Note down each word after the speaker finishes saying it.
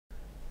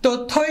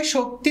তথ্যই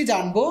শক্তি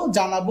জানবো,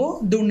 জানাবো,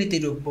 দুর্নীতি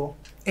রুখবো।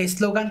 এই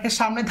স্লোগানকে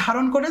সামনে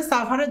ধারণ করে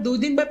সাভারে 2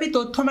 দিনব্যাপী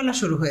তথ্য মেলা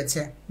শুরু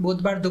হয়েছে।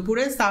 বুধবার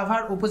দুপুরে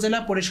সাভার উপজেলা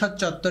পরিষদ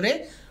চত্বরে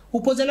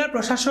উপজেলা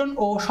প্রশাসন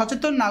ও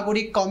সচেতন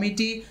নাগরিক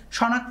কমিটি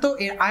শনাক্ত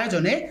এর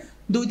আয়োজনে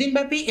 2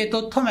 দিনব্যাপী এ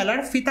তথ্য মেলার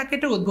ফিতা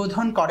কেটে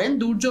উদ্বোধন করেন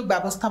দুর্যোগ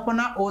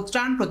ব্যবস্থাপনা ও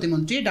ত্রাণ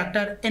প্রতিমন্ত্রী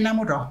ডাক্তার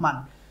এনামুর রহমান।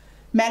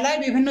 মেলায়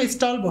বিভিন্ন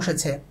স্টল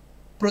বসেছে।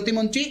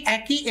 প্রতিমন্ত্রী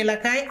একই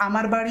এলাকায়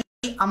আমার বাড়ি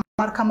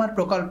আমার খামার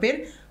প্রকল্পের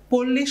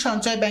পল্লী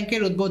সঞ্চয়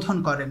ব্যাংকের উদ্বোধন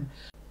করেন।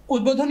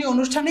 উদ্বোধনী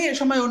অনুষ্ঠানে এ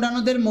সময়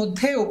অন্যান্যদের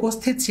মধ্যে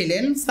উপস্থিত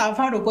ছিলেন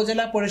সাভার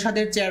উপজেলা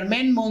পরিষদের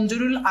চেয়ারম্যান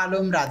মঞ্জুরুল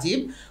আলম রাজীব,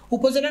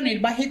 উপজেলা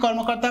নির্বাহী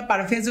কর্মকর্তা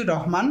পারভেজুর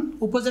রহমান,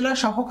 উপজেলা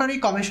সহকারী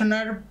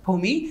কমিশনার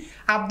ভূমি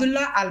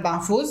আব্দুল্লাহ আল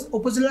মাহফুজ,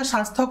 উপজেলা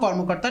স্বাস্থ্য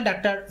কর্মকর্তা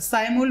ডাক্তার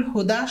সাইমুল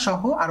হুদা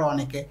সহ আরও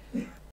অনেকে।